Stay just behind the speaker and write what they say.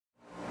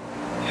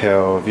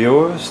Hello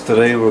viewers,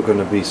 today we're going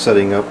to be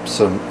setting up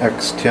some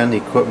X10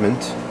 equipment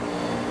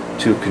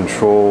to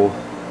control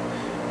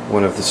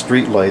one of the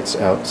street lights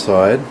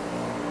outside.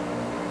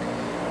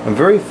 I'm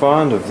very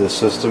fond of this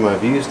system.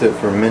 I've used it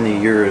for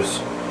many years.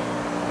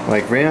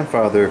 My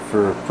grandfather,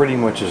 for pretty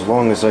much as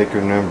long as I can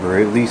remember,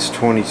 at least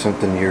 20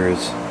 something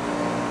years,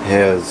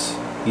 has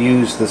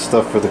used this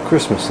stuff for the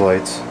Christmas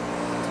lights,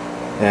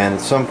 and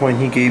at some point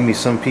he gave me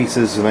some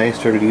pieces and I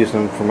started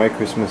using them for my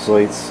Christmas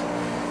lights.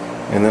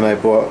 And then I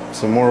bought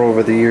some more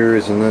over the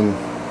years, and then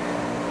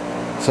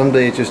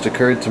someday it just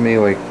occurred to me,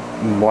 like,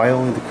 why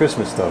only the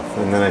Christmas stuff?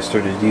 And then I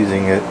started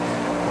using it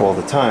all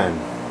the time.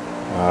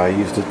 I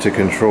used it to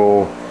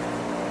control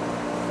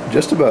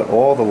just about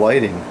all the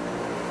lighting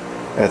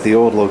at the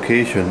old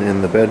location,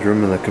 in the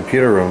bedroom and the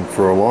computer room,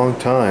 for a long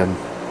time.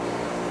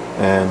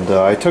 And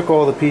I took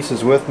all the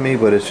pieces with me,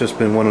 but it's just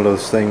been one of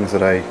those things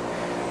that I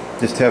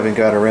just haven't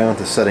got around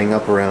to setting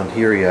up around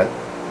here yet.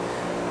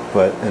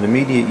 But an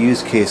immediate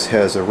use case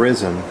has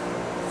arisen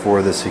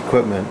for this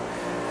equipment.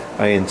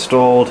 I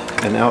installed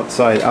an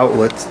outside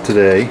outlet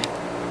today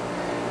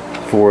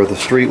for the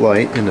street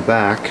light in the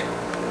back.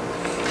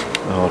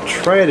 I'll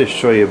try to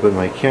show you, but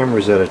my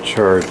camera's out of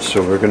charge,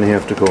 so we're going to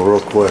have to go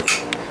real quick.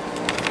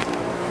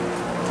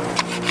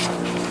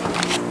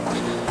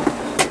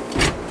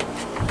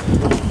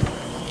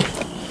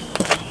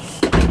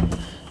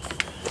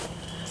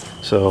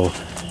 So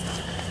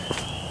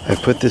I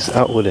put this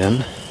outlet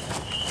in,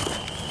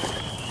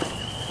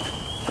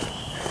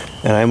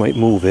 and I might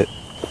move it.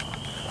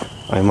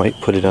 I might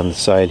put it on the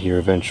side here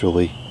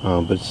eventually,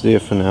 but it's there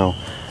for now.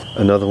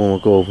 Another one will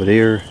go over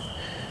there,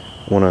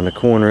 one on the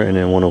corner, and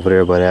then one over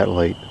there by that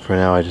light. For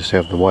now I just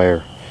have the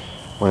wire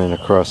running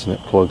across and it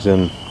plugs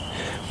in,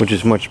 which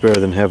is much better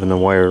than having the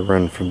wire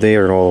run from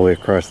there and all the way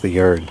across the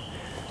yard.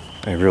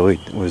 I really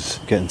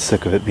was getting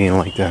sick of it being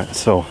like that.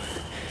 So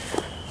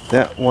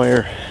that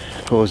wire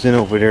goes in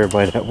over there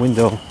by that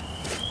window,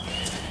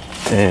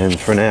 and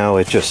for now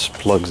it just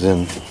plugs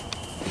in.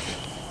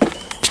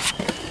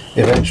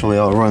 Eventually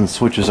I'll run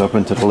switches up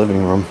into the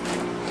living room,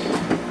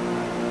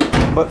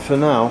 but for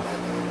now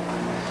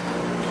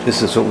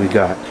this is what we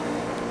got.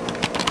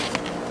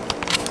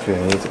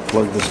 Okay, I need to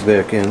plug this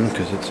back in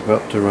because it's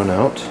about to run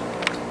out.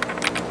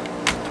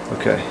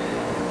 Okay,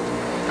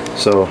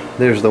 so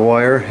there's the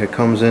wire. It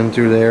comes in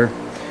through there.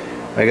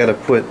 I gotta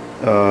put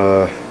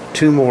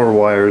 2 more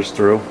wires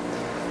through.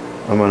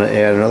 I'm going to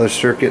add another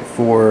circuit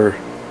for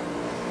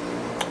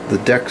the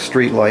deck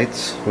street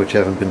lights, which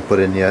haven't been put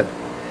in yet,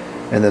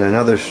 and then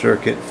another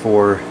circuit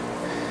for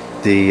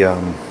the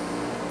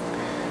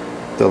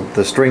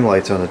string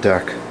lights on the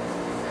deck.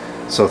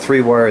 So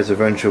 3 wires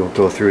eventually will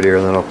go through there,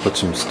 and then I'll put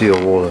some steel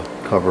wool to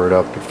cover it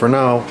up. But for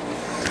now,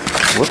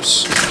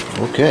 whoops,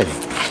 okay.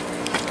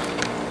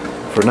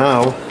 For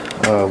now,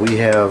 we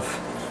have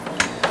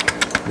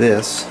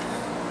this.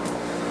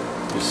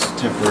 Just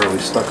temporarily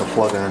stuck a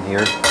plug on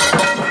here.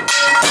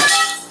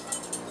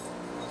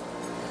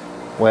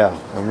 Wow,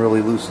 I'm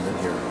really losing it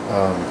here.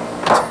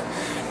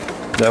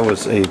 That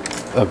was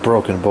a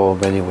broken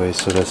bulb anyway,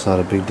 so that's not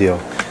a big deal.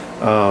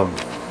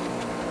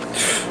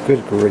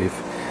 Good grief.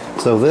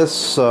 So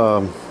this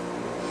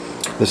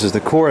is the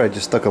cord. I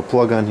just stuck a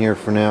plug on here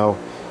for now.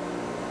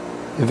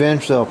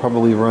 Eventually I'll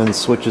probably run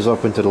switches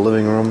up into the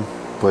living room,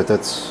 but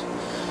that's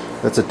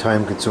a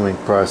time-consuming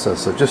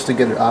process. So just to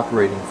get it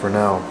operating for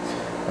now,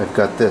 I've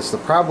got this. The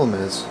problem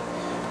is,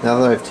 now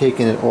that I've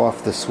taken it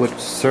off the switched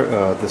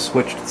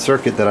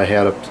circuit that I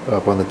had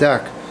up on the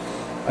deck,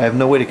 I have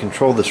no way to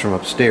control this from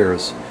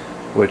upstairs,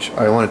 which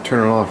I want to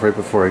turn it off right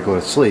before I go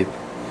to sleep,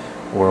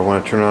 or I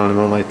want to turn it on in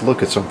the middle of the night to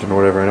look at something or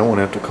whatever. I don't want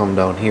to have to come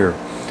down here.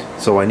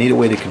 So I need a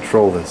way to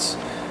control this.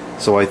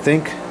 So I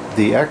think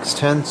the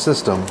X10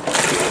 system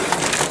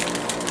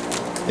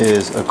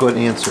is a good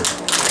answer.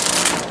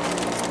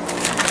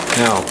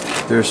 Now,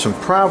 there's some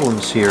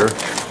problems here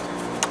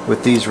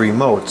with these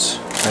remotes.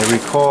 I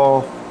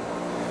recall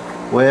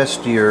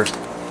last year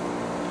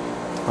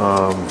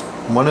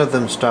one of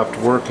them stopped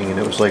working, and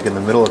it was like in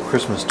the middle of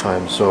Christmas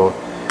time, so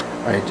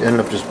I ended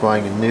up just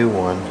buying a new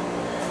one.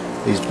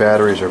 These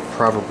batteries are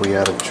probably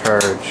out of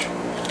charge.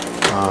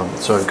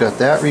 So I've got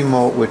that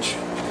remote, which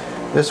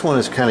this one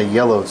is kind of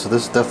yellowed, so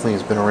this definitely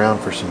has been around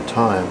for some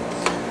time.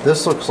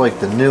 This looks like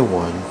the new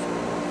one.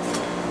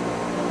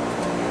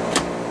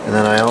 And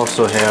then I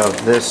also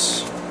have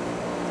this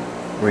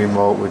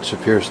remote, which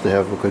appears to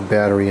have a good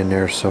battery in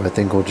there, so I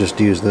think we'll just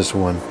use this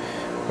one.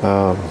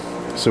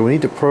 So we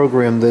need to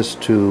program this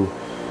to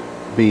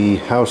be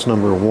house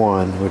number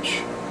 1,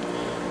 which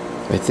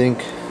I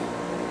think,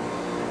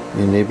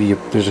 maybe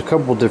there's a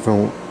couple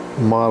different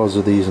models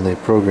of these and they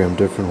program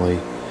differently.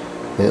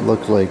 It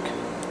looked like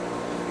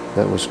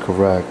that was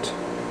correct.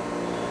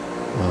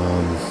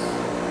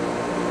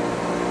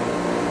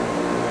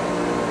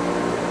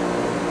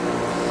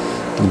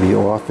 Maybe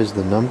off is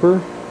the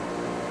number.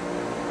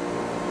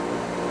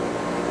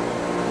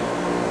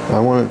 I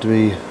want it to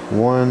be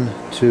 1,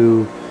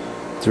 2,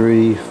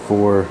 3,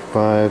 4,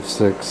 5,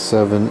 6,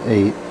 7,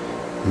 8,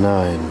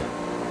 9.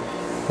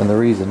 And the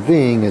reason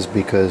being is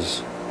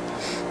because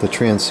the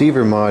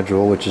transceiver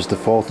module, which is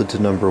defaulted to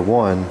number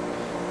 1,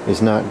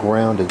 is not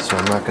grounded, so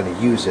I'm not going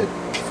to use it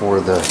for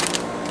the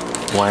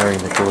wiring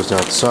that goes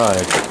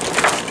outside.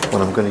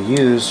 What I'm going to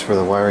use for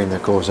the wiring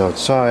that goes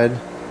outside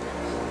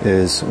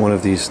is one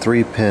of these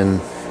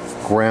 3-pin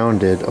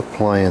grounded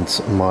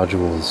appliance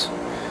modules.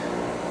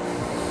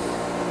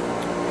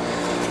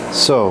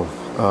 So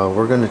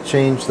we're going to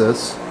change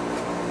this.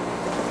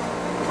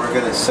 We're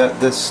going to set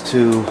this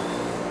to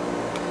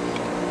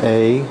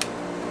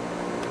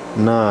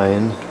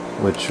A9,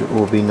 which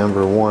will be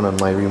number 1 on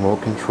my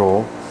remote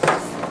control.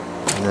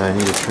 And then I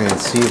need a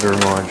transceiver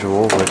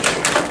module, which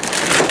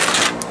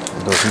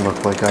it doesn't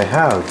look like I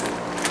have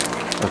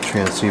a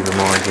transceiver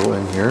module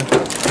in here.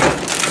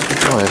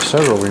 Oh, I have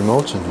several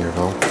remotes in here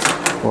though.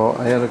 Well,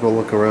 I had to go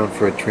look around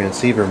for a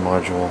transceiver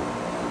module.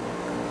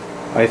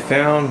 I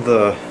found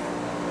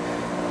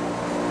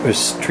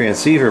this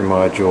transceiver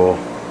module.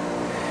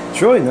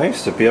 It's really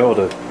nice to be able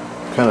to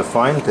kind of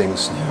find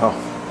things now.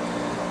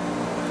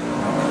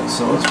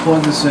 So let's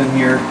plug this in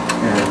here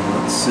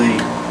and let's see.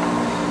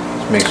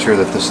 Let's make sure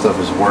that this stuff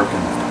is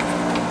working.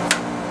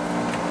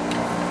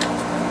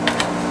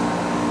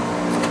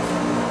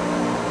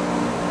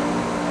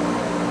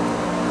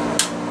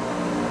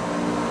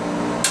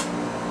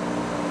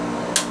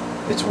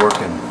 It's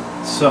working.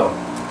 So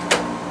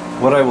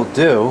what I will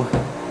do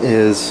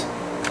is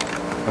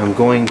I'm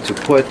going to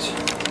put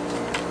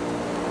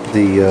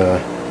the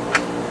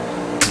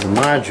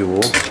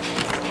module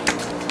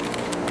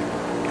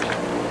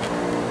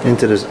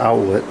into this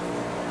outlet,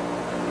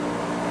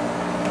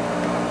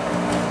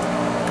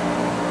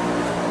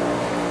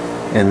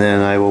 and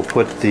then I will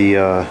put the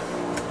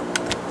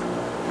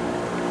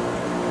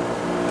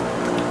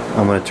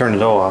I'm going to turn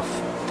it off.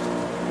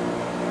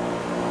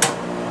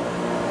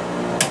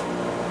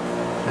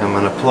 I'm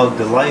going to plug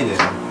the light in,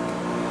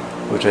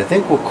 which I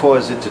think will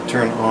cause it to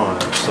turn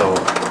on. So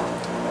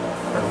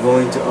I'm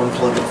going to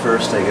unplug it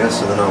first, I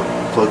guess, and then I'll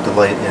plug the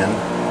light in,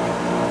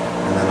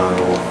 and then I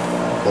will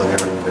plug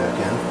everything back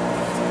in.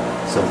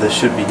 So this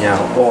should be now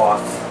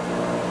off.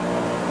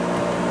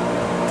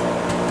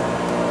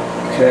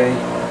 Okay.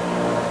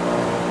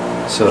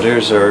 So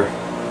there's our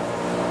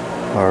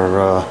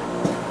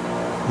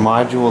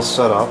module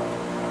set up,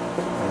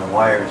 and the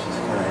wires just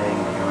kind of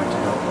hanging here, which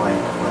I don't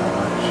like, but I'm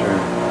not sure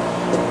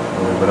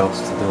really what else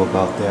to do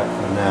about that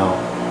for now.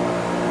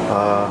 I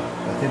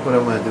think what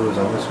I'm going to do is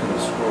I'm just going to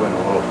screw in a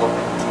little hook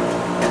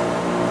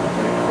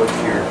very quick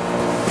here.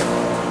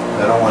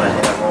 I don't want to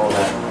have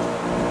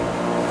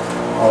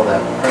all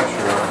that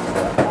pressure onto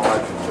that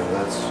module.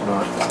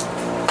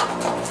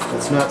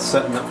 That's not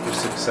setting up for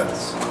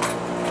success.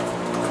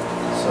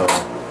 So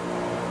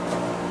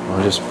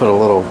I'll just put a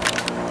little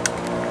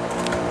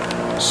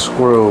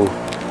screw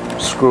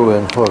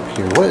in hook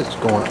here. What is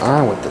going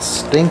on with the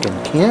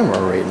stinking camera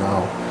right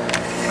now?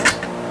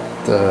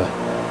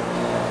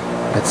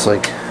 It's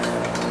like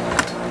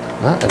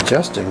not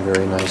adjusting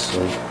very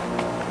nicely.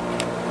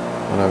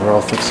 Whatever,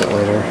 I'll fix it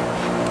later.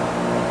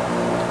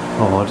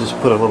 Oh, I'll just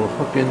put a little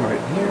hook in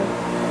right here.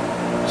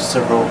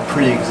 Several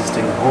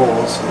pre-existing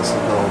holes, so this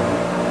will go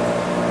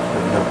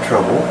with no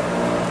trouble.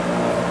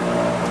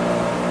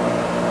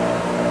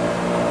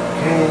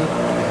 Okay,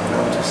 and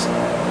I'll just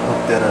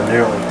hook that on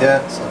there like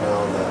that, so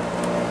now the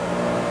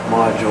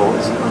module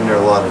isn't under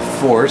a lot of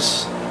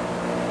force.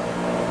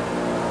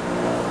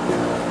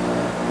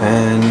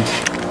 And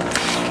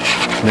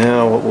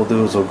now what we'll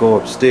do is we'll go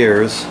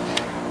upstairs,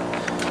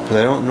 because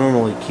I don't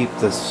normally keep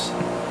this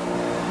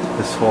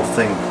whole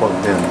thing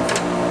plugged in.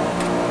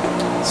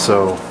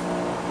 So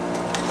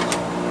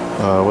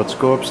let's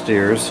go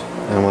upstairs,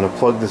 and I'm going to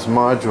plug this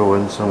module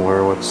in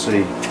somewhere. Let's see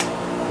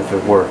if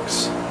it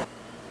works.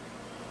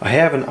 I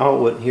have an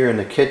outlet here in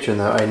the kitchen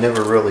that I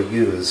never really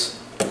use.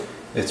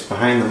 It's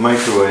behind the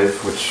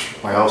microwave, which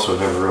I also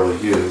never really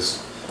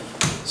use.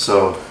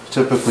 So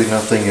typically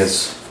nothing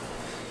is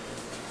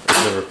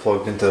ever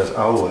plugged into this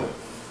outlet.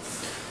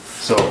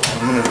 So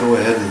I'm going to go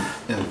ahead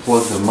and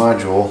plug the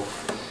module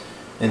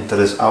into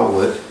this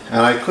outlet,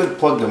 and I could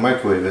plug the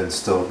microwave in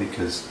still,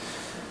 because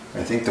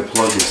I think the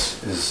plug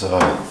is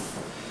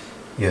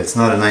yeah, it's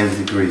not a 90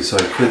 degrees, so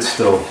I could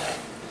still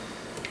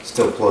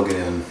plug it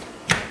in.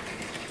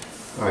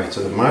 Alright,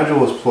 so the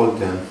module is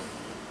plugged in.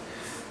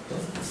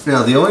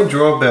 Now the only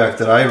drawback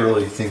that I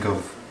really think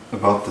of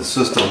about the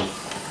system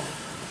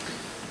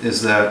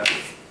is that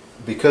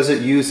because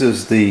it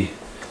uses the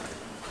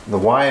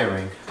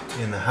wiring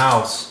in the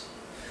house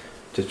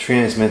to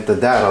transmit the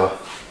data,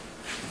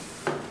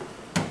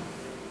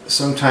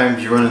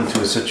 sometimes you run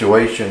into a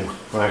situation,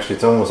 well actually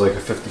it's almost like a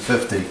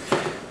 50-50,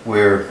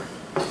 where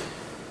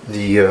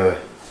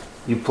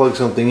you plug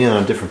something in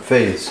on a different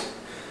phase,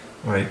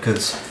 right?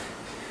 Because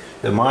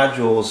the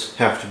modules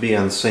have to be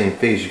on the same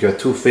phase. You got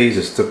two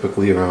phases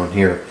typically around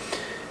here,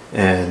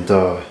 and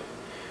the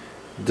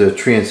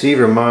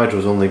transceiver module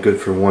is only good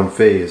for one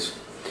phase.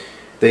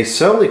 They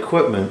sell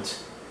equipment.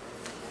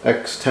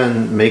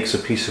 X10 makes a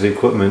piece of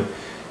equipment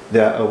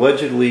that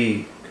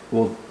allegedly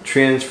will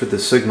transfer the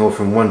signal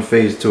from one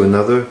phase to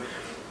another,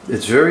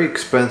 It's very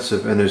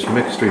expensive, and there's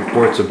mixed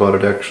reports about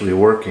it actually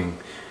working.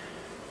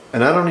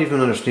 And I don't even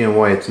understand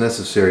why it's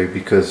necessary,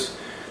 because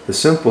the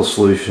simple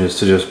solution is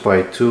to just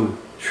buy 2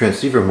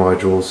 transceiver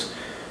modules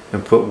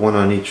and put one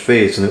on each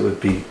phase, and it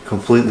would be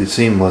completely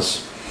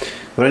seamless.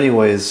 But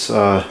anyways,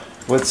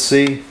 let's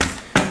see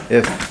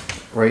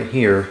if right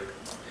here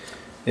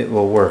it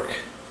will work.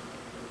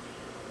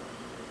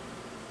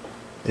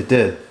 It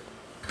did.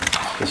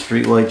 The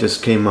street light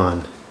just came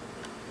on.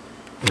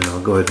 And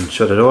I'll go ahead and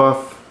shut it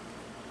off.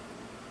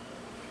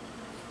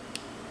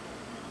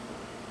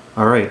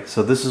 Alright,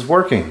 so this is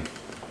working.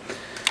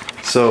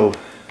 So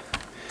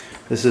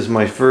this is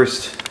my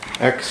first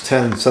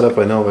X10 setup.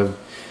 I know I've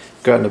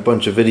gotten a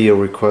bunch of video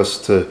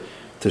requests to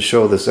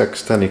show this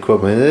X10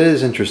 equipment. It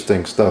is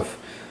interesting stuff.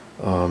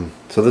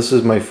 So this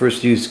is my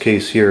first use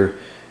case here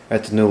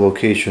at the new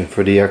location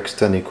for the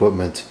X10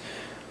 equipment.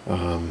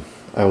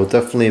 I will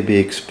definitely be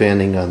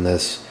expanding on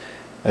this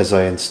as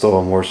I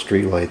install more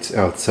streetlights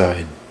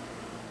outside.